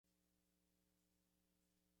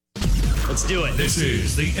Let's do it. This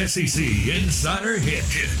is the SEC Insider Hit.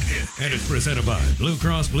 And it's presented by Blue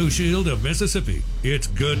Cross Blue Shield of Mississippi. It's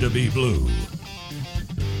good to be blue.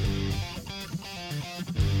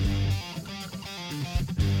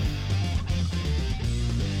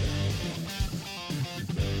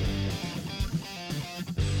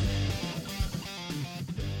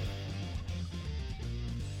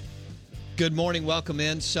 Good morning. Welcome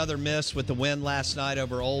in. Southern Miss with the win last night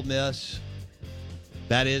over Ole Miss.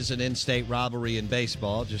 That is an in-state rivalry in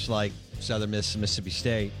baseball, just like Southern Miss and Mississippi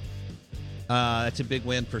State. That's a big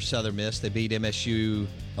win for Southern Miss. They beat MSU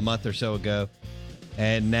a month or so ago,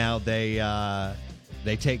 and now they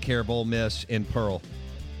take care of Ole Miss in Pearl.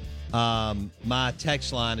 My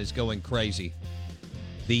text line is going crazy.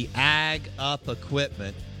 The Ag Up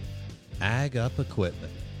Equipment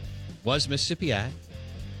was Mississippi Ag.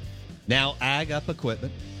 Now Ag Up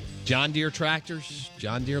Equipment, John Deere tractors,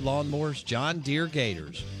 John Deere lawnmowers, John Deere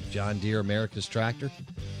Gators, John Deere America's tractor,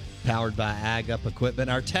 powered by Ag Up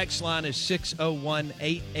Equipment. Our text line is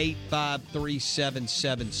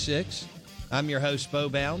 601-885-3776. I'm your host, Bo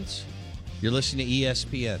Bounds. You're listening to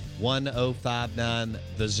ESPN 1059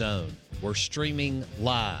 The Zone. We're streaming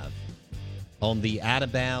live on the Out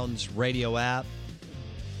of Bounds radio app.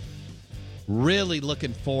 Really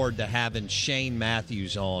looking forward to having Shane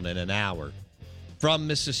Matthews on in an hour from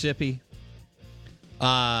Mississippi.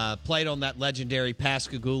 Played on that legendary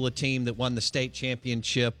Pascagoula team that won the state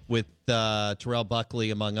championship with Terrell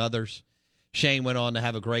Buckley, among others. Shane went on to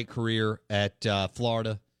have a great career at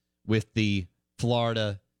Florida with the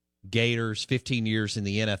Florida Gators, 15 years in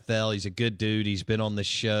the NFL. He's a good dude. He's been on this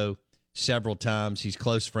show several times. He's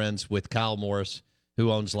close friends with Kyle Morris,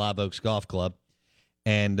 who owns Live Oaks Golf Club.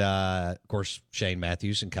 And, of course, Shane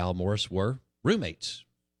Matthews and Kyle Morris were roommates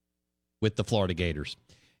with the Florida Gators.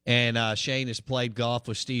 And Shane has played golf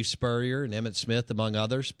with Steve Spurrier and Emmitt Smith, among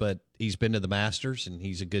others, but he's been to the Masters, and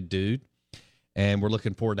he's a good dude. And we're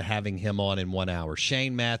looking forward to having him on in 1 hour.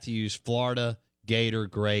 Shane Matthews, Florida Gator,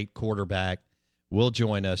 great quarterback, will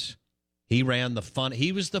join us. He ran the fun.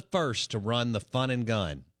 He was the first to run the fun and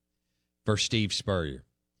gun for Steve Spurrier.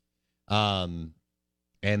 And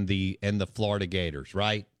the Florida Gators,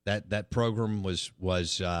 right? That program was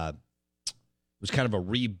kind of a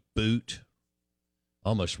reboot,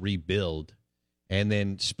 almost rebuild, and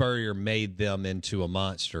then Spurrier made them into a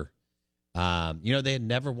monster. They had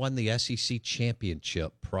never won the SEC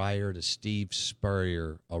championship prior to Steve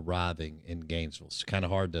Spurrier arriving in Gainesville. It's kind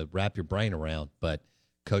of hard to wrap your brain around, but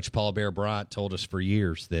Coach Paul Bear Bryant told us for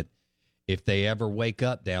years that if they ever wake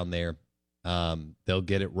up down there, they'll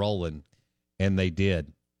get it rolling. And they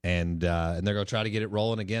did. And they're going to try to get it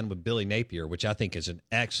rolling again with Billy Napier, which I think is an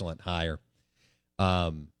excellent hire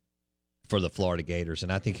for the Florida Gators.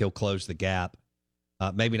 And I think he'll close the gap.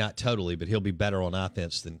 Maybe not totally, but he'll be better on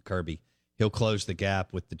offense than Kirby. He'll close the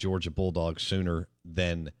gap with the Georgia Bulldogs sooner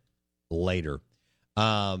than later.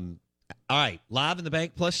 All right, live in the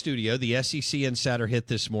Bank Plus studio, the SEC Insider Hit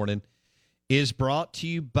this morning is brought to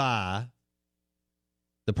you by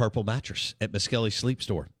the Purple Mattress at Miskelly Sleep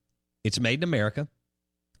Store. It's made in America.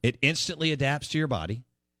 It instantly adapts to your body.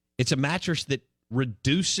 It's a mattress that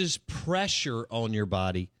reduces pressure on your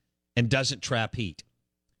body and doesn't trap heat.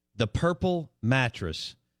 The Purple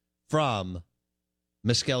Mattress from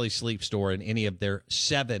Miskelly Sleep Store in any of their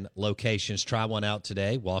 7 locations. Try one out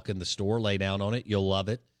today. Walk in the store, lay down on it. You'll love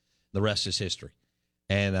it. The rest is history.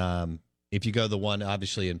 And if you go the one,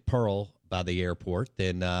 obviously, in Pearl by the airport,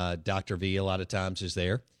 then Dr. V a lot of times is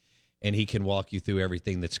there. And he can walk you through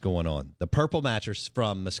everything that's going on. The Purple Mattress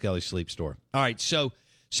from Miskelly Sleep Store. All right, so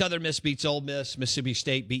Southern Miss beats Ole Miss. Mississippi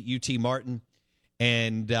State beat UT Martin.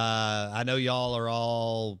 And I know y'all are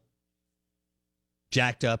all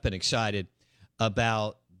jacked up and excited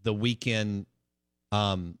about the weekend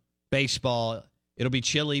baseball. It'll be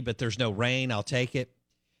chilly, but there's no rain. I'll take it.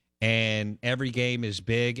 And every game is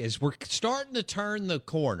big. As we're starting to turn the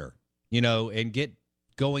corner, and get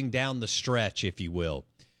going down the stretch, if you will.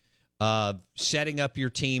 Setting up your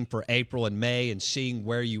team for April and May and seeing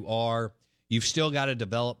where you are. You've still got to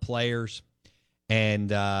develop players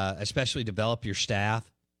and especially develop your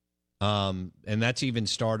staff. And that's even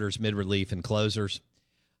starters, mid-relief, and closers.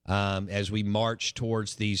 As we march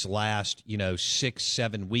towards these last,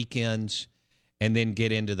 6-7 weekends and then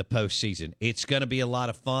get into the postseason. It's going to be a lot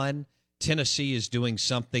of fun. Tennessee is doing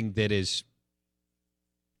something that is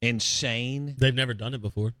insane. They've never done it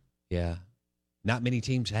before. Yeah. Not many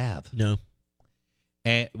teams have. No.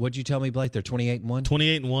 And what'd you tell me, Blake? They're 28-1?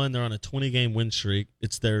 28-1. They're on a 20-game win streak.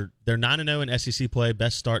 They're 9-0 in SEC play,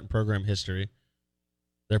 best start in program history.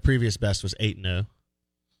 Their previous best was 8-0.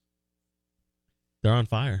 They're on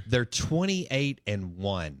fire. They're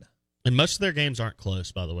 28-1. And most of their games aren't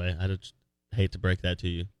close, by the way. I just hate to break that to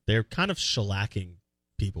you. They're kind of shellacking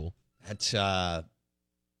people. That's,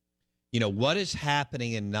 what is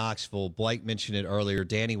happening in Knoxville? Blake mentioned it earlier.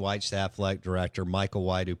 Danny White's the athletic director. Michael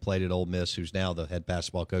White, who played at Ole Miss, who's now the head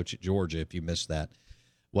basketball coach at Georgia, if you missed that,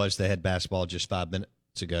 was the head basketball just 5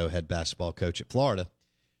 minutes ago, head basketball coach at Florida.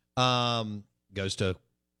 Goes to,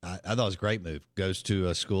 I thought it was a great move, goes to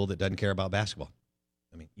a school that doesn't care about basketball.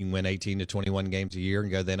 I mean, you can win 18 to 21 games a year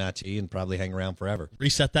and go to the NIT and probably hang around forever.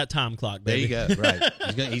 Reset that time clock, baby. There you go. Right.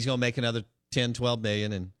 He's going to make another 10, 12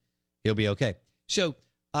 million, and he'll be okay. So,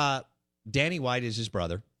 Danny White is his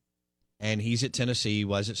brother, and he's at Tennessee. He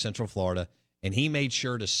was at Central Florida, and he made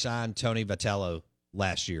sure to sign Tony Vitello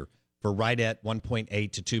last year for right at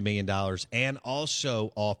 $1.8 to $2 million, and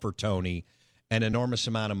also offer Tony an enormous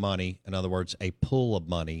amount of money, in other words, a pool of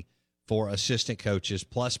money for assistant coaches,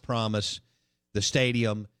 plus promise the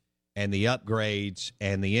stadium and the upgrades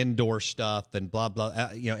and the indoor stuff and blah, blah,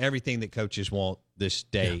 everything that coaches want this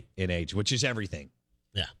day and age, which is everything.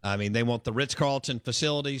 Yeah. I mean, they want the Ritz-Carlton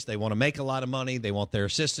facilities. They want to make a lot of money. They want their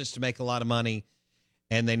assistants to make a lot of money.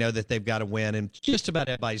 And they know that they've got to win. And just about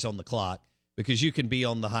everybody's on the clock because you can be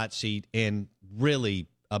on the hot seat in really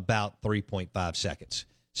about 3.5 seconds,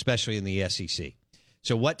 especially in the SEC.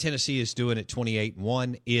 So what Tennessee is doing at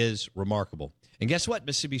 28-1 is remarkable. And guess what,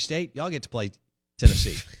 Mississippi State? Y'all get to play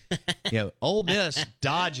Tennessee. Ole Miss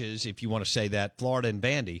dodges, if you want to say that, Florida and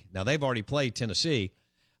Vandy. Now, they've already played Tennessee,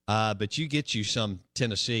 but you get you some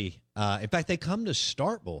Tennessee. In fact, they come to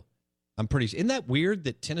Starkville. Isn't that weird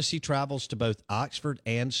that Tennessee travels to both Oxford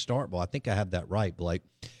and Starkville? I think I have that right, Blake,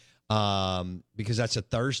 because that's a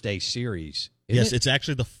Thursday series. Yes, it's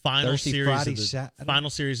actually the final Thursday, series Friday, of the Saturday? final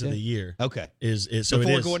series of the year. Okay. So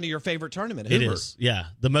before it is going to your favorite tournament, It Hoover. is, yeah,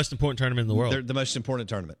 the most important tournament in the world. They're the most important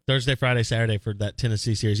tournament. Thursday, Friday, Saturday for that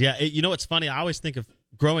Tennessee series. Yeah, you know what's funny? I always think of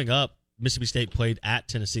growing up, Mississippi State played at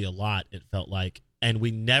Tennessee a lot, it felt like, and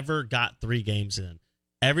we never got 3 games in.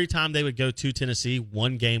 Every time they would go to Tennessee,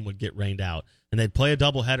 one game would get rained out, and they'd play a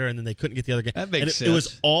doubleheader, and then they couldn't get the other game. That makes sense. It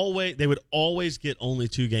was always they would always get only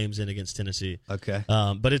 2 games in against Tennessee. Okay,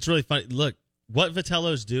 but it's really funny. Look, what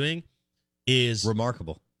Vitello's doing is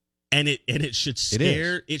remarkable, and it should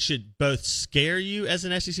scare. It should both scare you as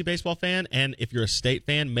an SEC baseball fan, and if you're a State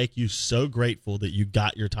fan, make you so grateful that you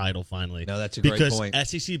got your title finally. No, that's a great point.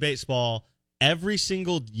 Because SEC baseball every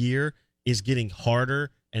single year is getting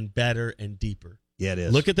harder and better and deeper. Yeah, it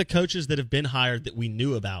is. Look at the coaches that have been hired that we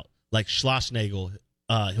knew about, like Schlossnagel.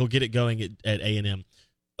 He'll get it going at A&M.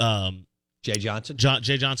 Jay Johnson?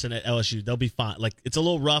 Jay Johnson at LSU. They'll be fine. Like, it's a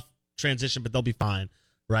little rough transition, but they'll be fine,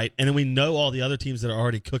 right? And then we know all the other teams that are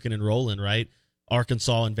already cooking and rolling, right?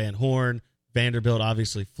 Arkansas and Van Horn, Vanderbilt,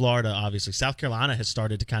 obviously, Florida, obviously. South Carolina has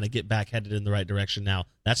started to kind of get back headed in the right direction now.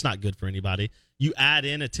 That's not good for anybody. You add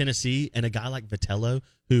in a Tennessee and a guy like Vitello,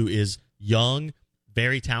 who is young,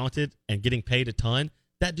 very talented, and getting paid a ton.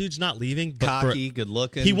 That dude's not leaving. But cocky, good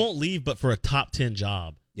looking. He won't leave, but for a top 10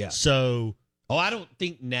 job. Yeah. So. Oh, I don't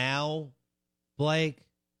think now, Blake.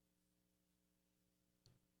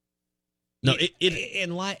 No,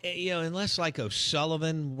 unless like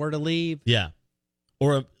O'Sullivan were to leave. Yeah.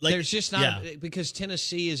 Or there's just not because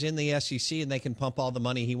Tennessee is in the SEC and they can pump all the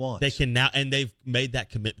money he wants. They can now, and they've made that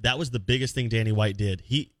commitment. That was the biggest thing Danny White did.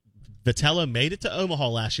 Vitello made it to Omaha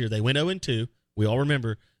last year. They went 0-2. We all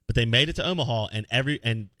remember, but they made it to Omaha,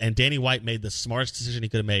 and Danny White made the smartest decision he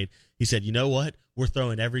could have made. He said, "You know what? We're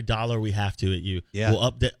throwing every dollar we have to at you. Yeah.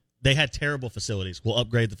 We'll They had terrible facilities. We'll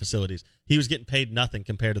upgrade the facilities. He was getting paid nothing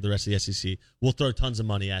compared to the rest of the SEC. We'll throw tons of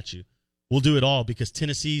money at you. We'll do it all because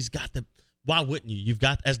Tennessee's got the. Why wouldn't you? You've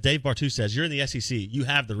got, as Dave Bartu says, you're in the SEC. You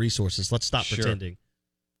have the resources. Let's stop pretending.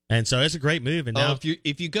 And so it's a great move. And now,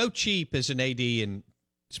 if you go cheap as an AD, and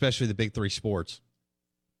especially the big 3 sports,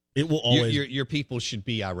 it will always your people should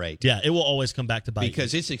be irate. Yeah, it will always come back to bite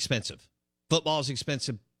because it's expensive. Football is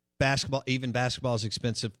expensive. Basketball is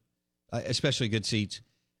expensive, especially good seats.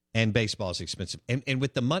 And baseball is expensive. And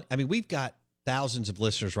with the money, I mean, we've got thousands of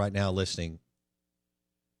listeners right now listening.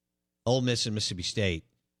 Ole Miss and Mississippi State.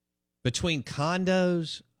 Between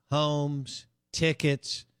condos, homes,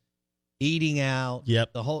 tickets, eating out,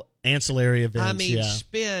 the whole ancillary events. I mean,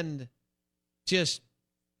 spend just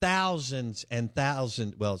thousands and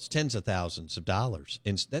thousands, well, it's tens of thousands of dollars.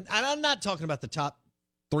 And I'm not talking about the top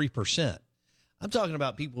 3%. I'm talking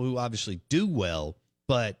about people who obviously do well,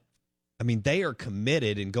 but, I mean, they are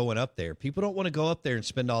committed in going up there. People don't want to go up there and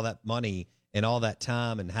spend all that money and all that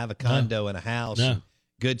time and have a condo and a house and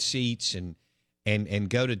good seats and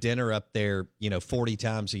go to dinner up there, 40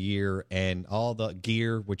 times a year and all the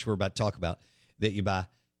gear, which we're about to talk about, that you buy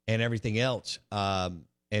and everything else.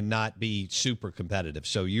 and not be super competitive.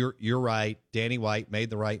 So you're right. Danny White made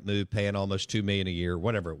the right move, paying almost $2 million a year,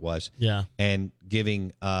 whatever it was. Yeah, and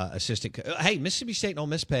giving assistant. Hey, Mississippi State and Ole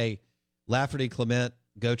Miss pay Lafferty, Clement,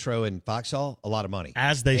 Gotro, and Foxhall a lot of money,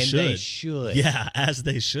 as they should. They should. Yeah, as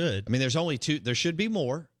they should. I mean, there's only two. There should be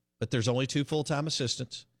more, but there's only 2 full-time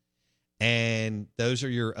assistants, and those are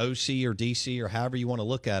your OC or DC or however you want to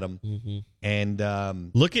look at them. Mm-hmm. And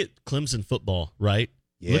look at Clemson football, right?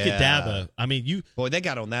 Yeah. Look at Dabo. I mean, they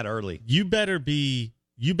got on that early. You better be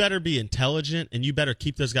intelligent, and you better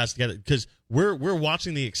keep those guys together, because we're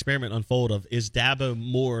watching the experiment unfold of, is Dabo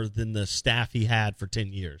more than the staff he had for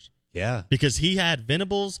 10 years? Yeah. Because he had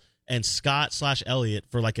Venables and Scott/Elliott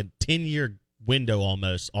for like a 10-year window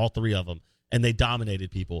almost, all 3 of them, and they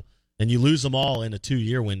dominated people. And you lose them all in a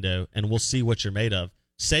 2-year window, and we'll see what you're made of.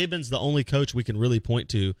 Saban's the only coach we can really point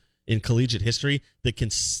to in collegiate history that can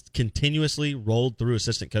continuously roll through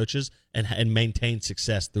assistant coaches and maintain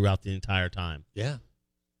success throughout the entire time. Yeah.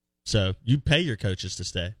 So you pay your coaches to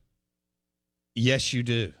stay. Yes, you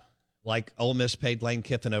do. Like Ole Miss paid Lane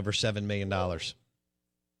Kiffin over $7 million.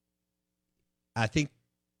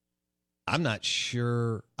 I'm not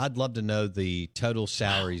sure. I'd love to know the total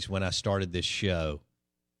salaries when I started this show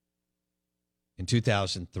in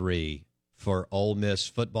 2003 for Ole Miss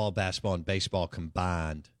football, basketball, and baseball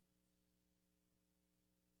combined.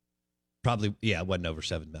 Probably, yeah, it wasn't over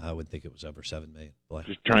 7 million. I wouldn't think it was over 7 million. Boy.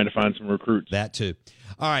 Just trying to find some recruits. That too.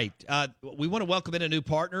 All right. We want to welcome in a new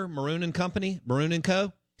partner, Maroon and Company, Maroon and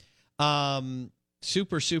Co.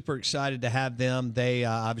 Super, super excited to have them. They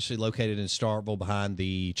obviously located in Starkville behind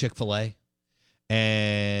the Chick-fil-A.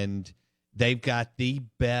 And they've got the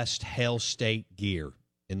best Hail State gear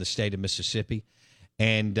in the state of Mississippi.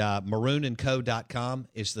 And maroonandco.com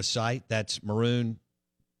is the site. That's maroon,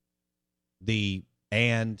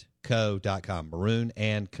 and co.com.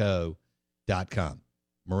 Maroonandco.com.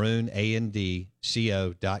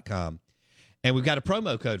 Maroonandco.com. And we've got a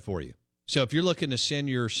promo code for you. So if you're looking to send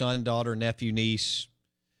your son, daughter, nephew, niece,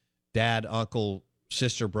 dad, uncle,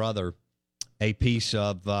 sister, brother a piece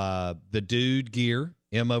of the dude gear,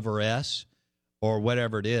 M/S, or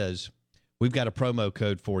whatever it is, we've got a promo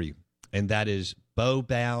code for you. And that is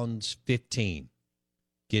BowBounds15.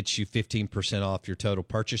 Gets you 15% off your total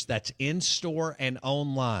purchase. That's in-store and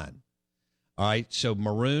online. All right, so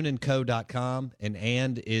maroonandco.com,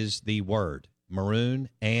 and is the word.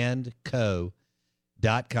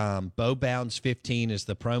 Maroonandco.com. BowBounds15 is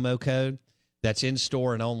the promo code. That's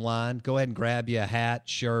in-store and online. Go ahead and grab you a hat,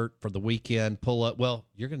 shirt for the weekend. Pull up. Well,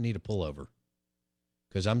 you're going to need a pullover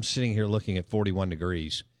because I'm sitting here looking at 41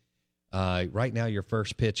 degrees. Right now, your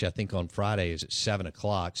first pitch, I think, on Friday is at 7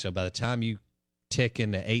 o'clock. So by the time you tick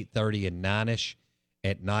into 8:30 and 9-ish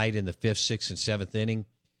at night in the 5th, 6th, and 7th inning,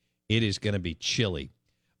 it is going to be chilly.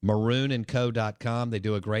 Maroonandco.com. They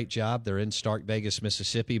do a great job. They're in Stark Vegas,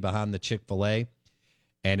 Mississippi, behind the Chick-fil-A.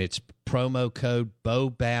 And it's promo code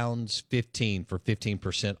BowBounds15 for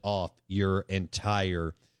 15% off your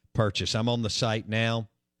entire purchase. I'm on the site now,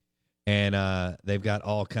 and they've got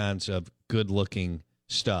all kinds of good-looking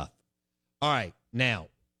stuff. All right, now,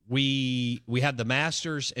 we had the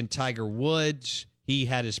Masters and Tiger Woods. He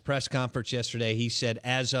had his press conference yesterday. He said,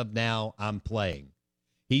 as of now, I'm playing.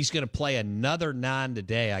 He's going to play another 9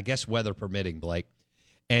 today, I guess weather permitting, Blake.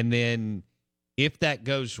 And then if that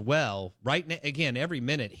goes well, right now, again, every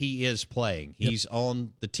minute he is playing. He's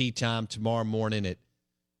on the tee time tomorrow morning at,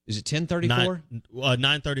 is it 10:34?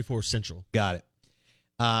 9:34 Central. Got it.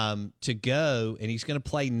 To go, and he's going to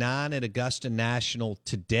play 9 at Augusta National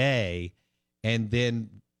today, and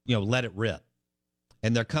then, let it rip.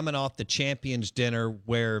 And they're coming off the Champions Dinner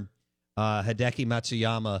where Hideki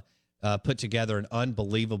Matsuyama put together an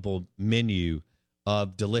unbelievable menu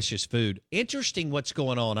of delicious food. Interesting what's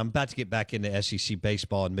going on. I'm about to get back into SEC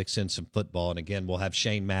baseball and mix in some football. And again, we'll have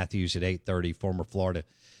Shane Matthews at 8:30, former Florida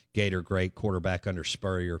Gator great quarterback under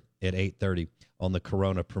Spurrier at 8:30 on the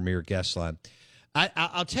Corona Premier Guest Line.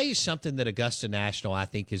 I'll tell you something that Augusta National, I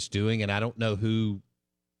think, is doing, and I don't know who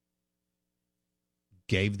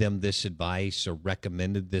gave them this advice or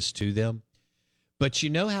recommended this to them. But you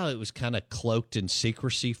know how it was kind of cloaked in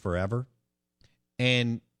secrecy forever?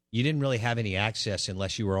 And you didn't really have any access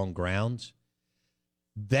unless you were on grounds.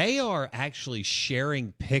 They are actually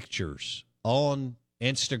sharing pictures on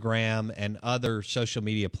Instagram and other social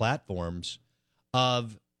media platforms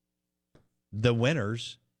of the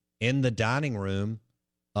winners in the dining room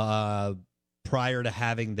prior to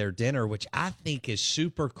having their dinner, which I think is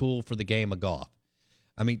super cool for the game of golf.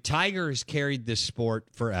 I mean, Tiger has carried this sport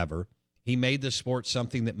forever. He made the sport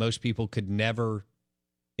something that most people could never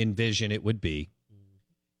envision it would be.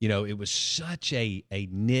 It was such a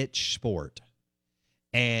niche sport.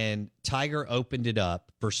 And Tiger opened it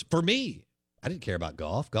up for me. I didn't care about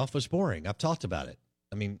golf. Golf was boring. I've talked about it.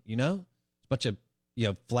 I mean, a bunch of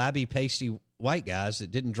flabby, pasty white guys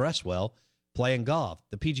that didn't dress well playing golf.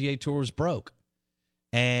 The PGA Tour was broke.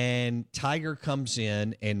 And Tiger comes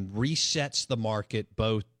in and resets the market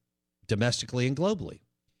both domestically and globally.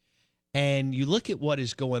 And you look at what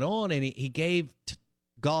is going on, and he gave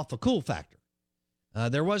golf a cool factor.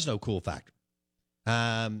 There was no cool factor.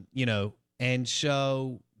 And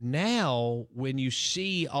so now when you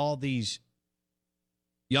see all these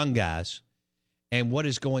young guys and what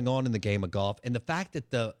is going on in the game of golf, and the fact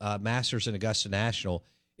that the Masters and Augusta National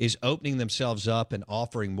is opening themselves up and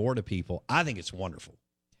offering more to people, I think it's wonderful.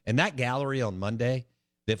 And that gallery on Monday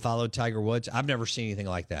that followed Tiger Woods, I've never seen anything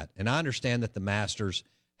like that. And I understand that the Masters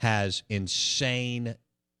has insane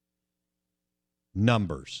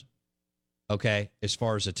numbers, okay, as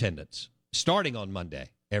far as attendance, starting on Monday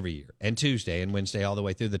every year and Tuesday and Wednesday all the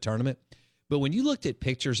way through the tournament. But when you looked at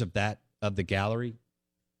pictures of the gallery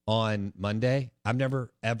on Monday, I've never,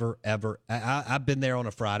 ever, I've been there on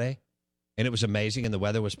a Friday, and it was amazing, and the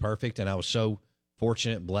weather was perfect, and I was so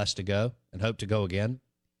fortunate and blessed to go and hope to go again.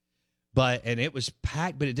 And it was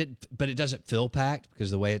packed, but it doesn't feel packed because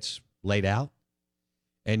of the way it's laid out.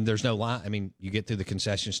 And there's no line. I mean, you get through the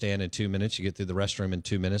concession stand in 2 minutes. You get through the restroom in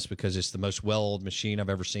 2 minutes because it's the most well-oiled machine I've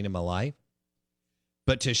ever seen in my life.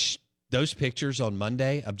 But those pictures on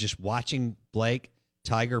Monday of just watching Blake,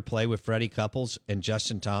 Tiger play with Freddie Couples and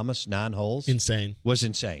Justin Thomas, 9 holes. Insane. Was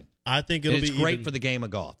insane. I think it's great for the game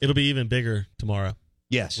of golf. It'll be even bigger tomorrow.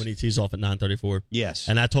 Yes. When he tees off at 9:34. Yes.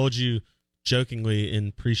 And I told you jokingly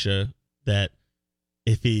in pre-show that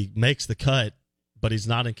if he makes the cut, but he's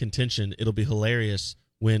not in contention, it'll be hilarious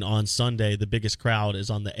when on Sunday the biggest crowd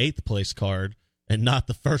is on the 8th place card and not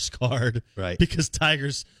the first card. Right. Because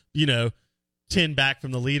Tiger's, 10 back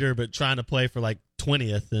from the leader, but trying to play for like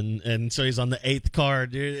 20th. And so he's on the 8th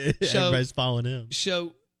card. Everybody's following him.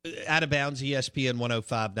 So Out of Bounds, ESPN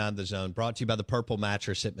 105.9 The Zone, brought to you by the Purple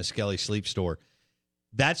Mattress at Muskelly Sleep Store.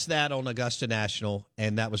 That's that on Augusta National,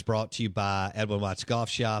 and that was brought to you by Edwin Watts Golf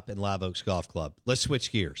Shop and Live Oaks Golf Club. Let's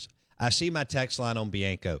switch gears. I see my text line on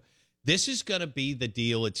Bianco. This is going to be the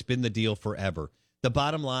deal. It's been the deal forever. The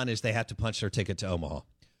bottom line is they have to punch their ticket to Omaha,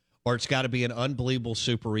 or it's got to be an unbelievable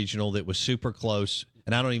super regional that was super close,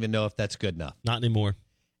 and I don't even know if that's good enough. Not anymore.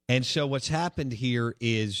 And so what's happened here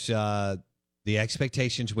is the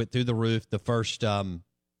expectations went through the roof the first,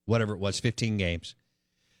 15 games.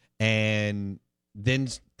 And then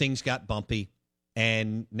things got bumpy,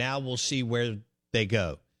 and now we'll see where they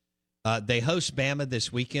go. They host Bama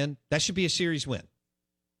this weekend. That should be a series win.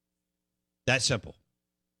 That simple.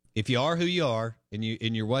 If you are who you are, and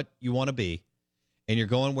you're what you want to be, and you're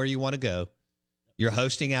going where you want to go, you're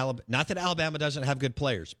hosting Alabama. Not that Alabama doesn't have good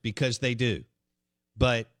players, because they do.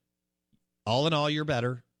 But all in all, you're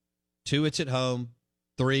better. 2, it's at home.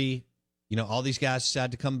 3, all these guys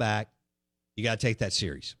decide to come back. You got to take that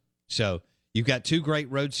series. So you've got 2 great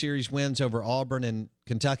road series wins over Auburn and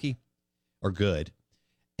Kentucky, are good.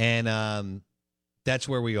 And that's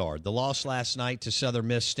where we are. The loss last night to Southern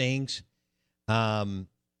Miss stings,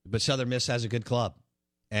 but Southern Miss has a good club,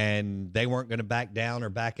 and they weren't going to back down or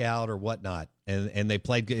back out or whatnot. And they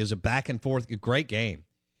played. It was a back and forth, great game.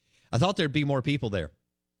 I thought there'd be more people there.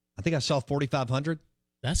 I think I saw 4,500.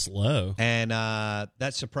 That's low. And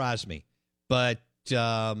that surprised me. But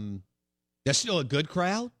that's still a good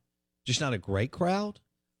crowd, just not a great crowd.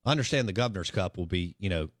 I understand the Governor's Cup will be,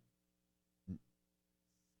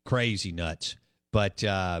 crazy nuts. But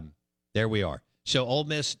there we are. So Ole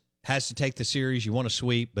Miss has to take the series. You want to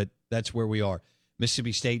sweep, but that's where we are.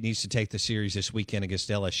 Mississippi State needs to take the series this weekend against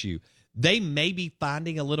LSU. They may be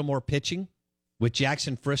finding a little more pitching with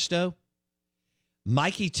Jackson Fristow.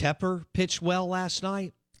 Mikey Tepper pitched well last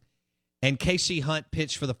night, and Casey Hunt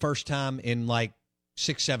pitched for the first time in like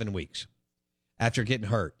 6-7 weeks after getting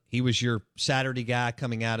hurt. He was your Saturday guy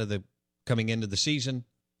coming into the season.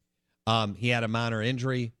 He had a minor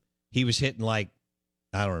injury. He was hitting like,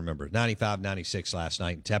 I don't remember, 95, 96 last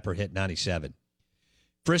night, and Tepper hit 97.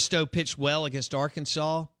 Fristow pitched well against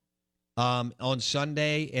Arkansas on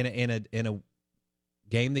Sunday in a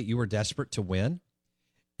game that you were desperate to win.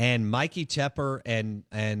 And Mikey Tepper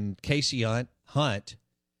and Casey Hunt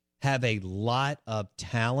have a lot of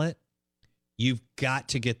talent. You've got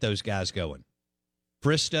to get those guys going.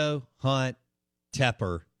 Fristow, Hunt,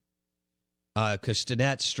 Tepper, because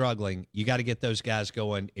Stinnette's struggling. You got to get those guys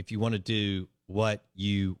going if you want to do what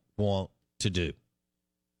you want to do.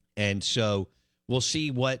 And so we'll see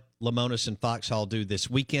what Lamonis and Foxhall do this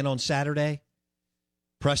weekend on Saturday.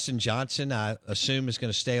 Preston Johnson, I assume, is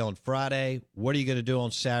going to stay on Friday. What are you going to do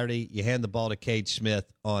on Saturday? You hand the ball to Cade Smith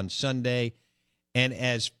on Sunday. And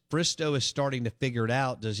as Fristoe is starting to figure it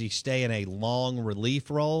out, does he stay in a long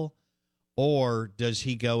relief role, or does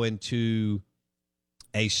he go into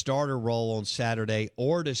a starter role on Saturday,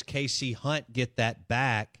 or does Casey Hunt get that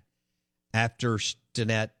back after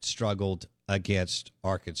Stinnett struggled against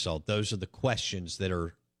Arkansas? Those are the questions that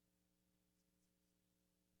are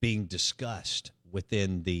being discussed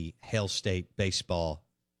within the Hail State baseball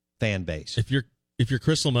fan base. If you're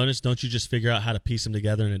Chris Lemonis, don't you just figure out how to piece them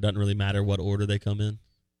together, and it doesn't really matter what order they come in?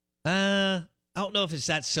 I don't know if it's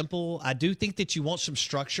that simple. I do think that you want some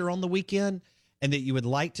structure on the weekend, and that you would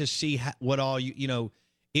like to see what all you know.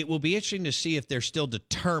 It will be interesting to see if they're still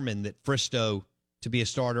determined that Fristoe to be a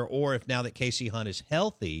starter, or if now that Casey Hunt is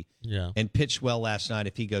healthy and pitched well last night,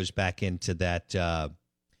 if he goes back into that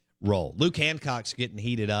role. Luke Hancock's getting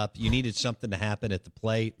heated up. You needed something to happen at the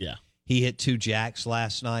plate. Yeah. He hit 2 jacks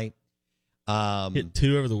last night. Hit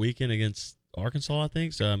 2 over the weekend against Arkansas, I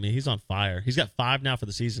think. So, I mean, he's on fire. He's got 5 now for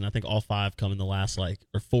the season. I think all 5 come in the last,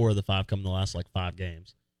 4 of the 5 come in the last, 5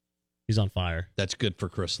 games. He's on fire. That's good for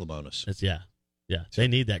Chris Lemonis. Yeah. They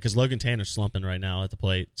need that because Logan Tanner's slumping right now at the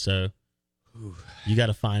plate. So, you got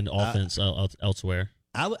to find offense elsewhere.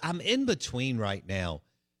 I'm in between right now.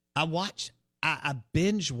 I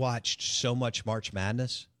binge watched so much March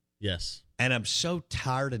Madness. Yes. And I'm so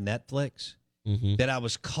tired of Netflix that I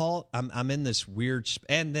was caught. I'm in this weird,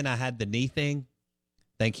 and then I had the knee thing.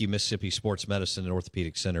 Thank you, Mississippi Sports Medicine and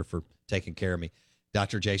Orthopedic Center, for taking care of me.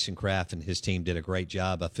 Dr. Jason Kraft and his team did a great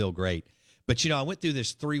job. I feel great. But, I went through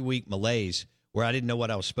this 3-week malaise where I didn't know what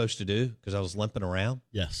I was supposed to do because I was limping around.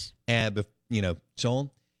 Yes. And, so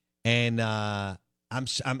on. And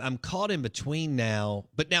I'm caught in between now.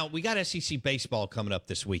 But now we got SEC baseball coming up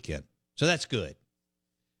this weekend. So that's good.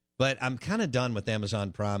 But I'm kind of done with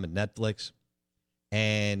Amazon Prime and Netflix.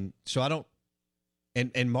 And so I don't.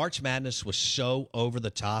 And March Madness was so over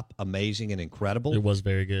the top, amazing, and incredible. It was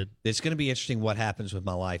very good. It's going to be interesting what happens with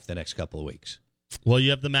my life the next couple of weeks. Well, you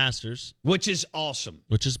have the Masters, which is awesome,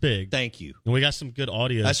 which is big. Thank you. And we got some good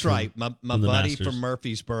audio. That's right. My buddy Masters from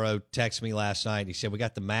Murfreesboro texted me last night. He said we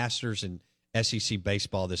got the Masters and SEC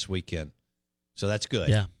baseball this weekend, so that's good.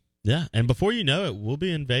 Yeah. And before you know it, we'll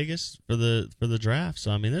be in Vegas for the draft.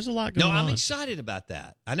 So I mean, there's a lot going on. No, I'm excited about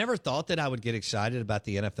that. I never thought that I would get excited about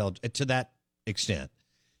the NFL to that extent,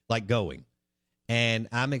 like going. And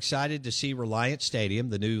I'm excited to see Reliant Stadium,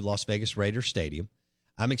 the new Las Vegas Raiders stadium.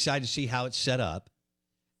 I'm excited to see how it's set up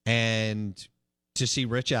and to see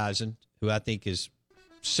Rich Eisen, who I think is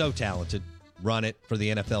so talented, run it for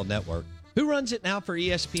the NFL Network. Who runs it now for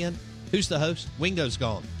ESPN? Who's the host? Wingo's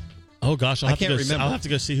gone. Oh, gosh. I can't remember. I'll have to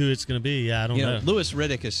go see who it's going to be. Yeah, I don't know. Louis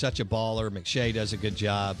Riddick is such a baller. McShay does a good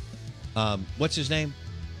job. What's his name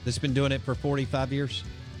that's been doing it for 45 years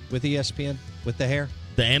with ESPN with the hair?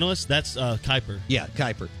 The analyst? That's Kuiper. Yeah,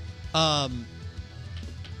 Kuiper.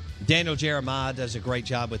 Daniel Jeremiah does a great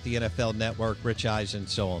job with the NFL Network, Rich Eisen,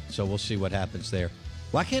 so on. So we'll see what happens there.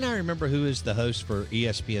 Why can't I remember who is the host for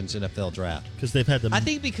ESPN's NFL Draft? Because they've had them. I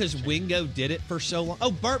think because Wingo did it for so long.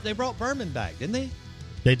 Oh, they brought Berman back, didn't they?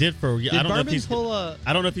 They did for. Did I don't Berman know if he's.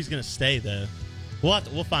 I don't know if he's going to stay though.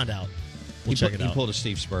 We'll find out. We'll check it out. He pulled a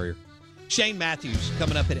Steve Spurrier. Shane Matthews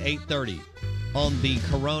coming up at 8:30 on the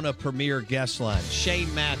Corona Premier guest line.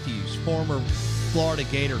 Shane Matthews, former Florida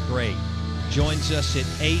Gator great, joins us at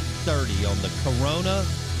 8:30 on the Corona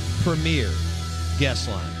Premier guest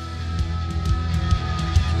line.